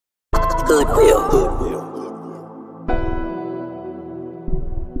Hood.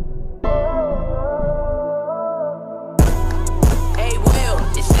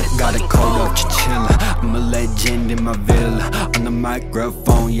 Got a cold up chinchilla, I'm a legend in my villa. On the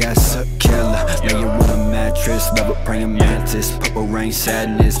microphone, yes, a killer. Laying on a mattress, velvet praying mantis. Purple rain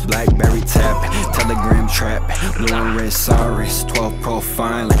sadness, blackberry tapping. Telegram trapping, blue and red sirens. 12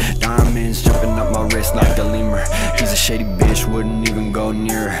 profiling, diamonds jumping up my wrist like a lemur. He's a shady bitch, wouldn't even go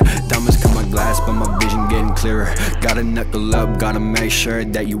near her. Diamonds cut my glass, but my vision getting clearer. Gotta knuckle up, gotta make sure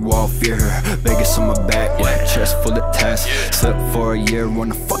that you all fear her. Vegas on my back, yeah, chest full of tests. Slept for a year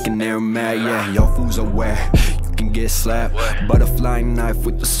on a fucking air mat, yeah, y'all fools aware you can get slapped. Butterfly knife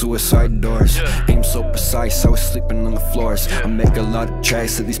with the suicide doors. Aim so precise, I was sleeping on the floors. I make a lot of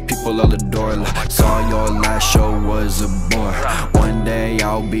tracks that these people all adore. Saw your last show was a bore. One day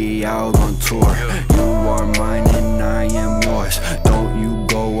I'll be out on tour. You are mine and I am yours. Don't you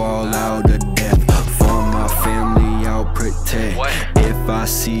go all out of death. For my family I'll protect. If I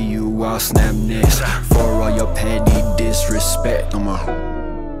see you I'll snap this. For all your petty disrespect, I'm a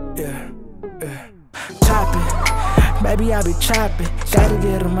chopping, baby, I be chopping. Gotta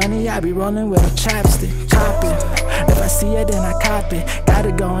get the money, I be rolling with a chopstick. Chopping, if I see it, then I cop it.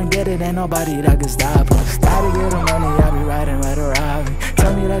 Gotta go and get it, ain't nobody that can stop us. Gotta get the money, I be riding with a Rari.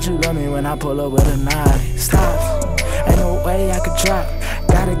 Tell me that you love me when I pull up with a naughty. Stop, ain't no way I could drop.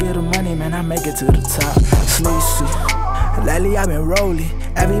 Gotta get the money, man, I make it to the top. Sleazy. Lately I've been rolling,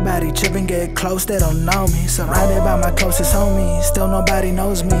 everybody tripping, get close, they don't know me. Surrounded by my closest homies, still nobody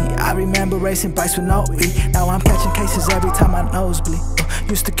knows me. I remember racing bikes with no E. Now I'm catching cases every time my nose bleed.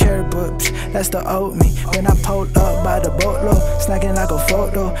 Used to care, but that's the old me. When I pulled up by the boatload, snacking like a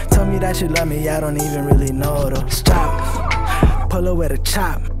photo. Tell me that you love me, I don't even really know though. Stop, pull up with a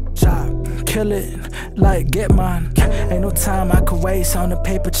chop. Kill it, like get mine. Ain't no time I could waste on the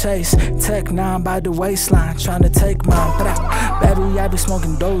paper chase. Tech 9 by the waistline, tryna take mine. Baby, I be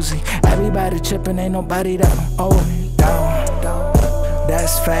smoking dozy. Everybody chipping, ain't nobody that don't owe me. Down,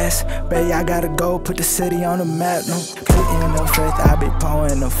 that's fast. Baby, I gotta go, put the city on the map. No pity, no faith, I be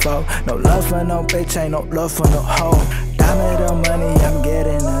pouring the flow. No love for no bitch, ain't no love for no hoe. Diamond the money, I'm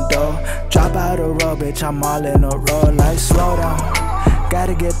getting the dough. Drop out the road, bitch, I'm all in a row. Like slow down.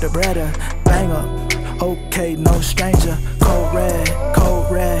 Gotta get the bread up, bang up. Okay, no stranger. Cold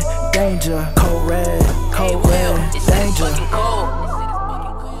red, danger.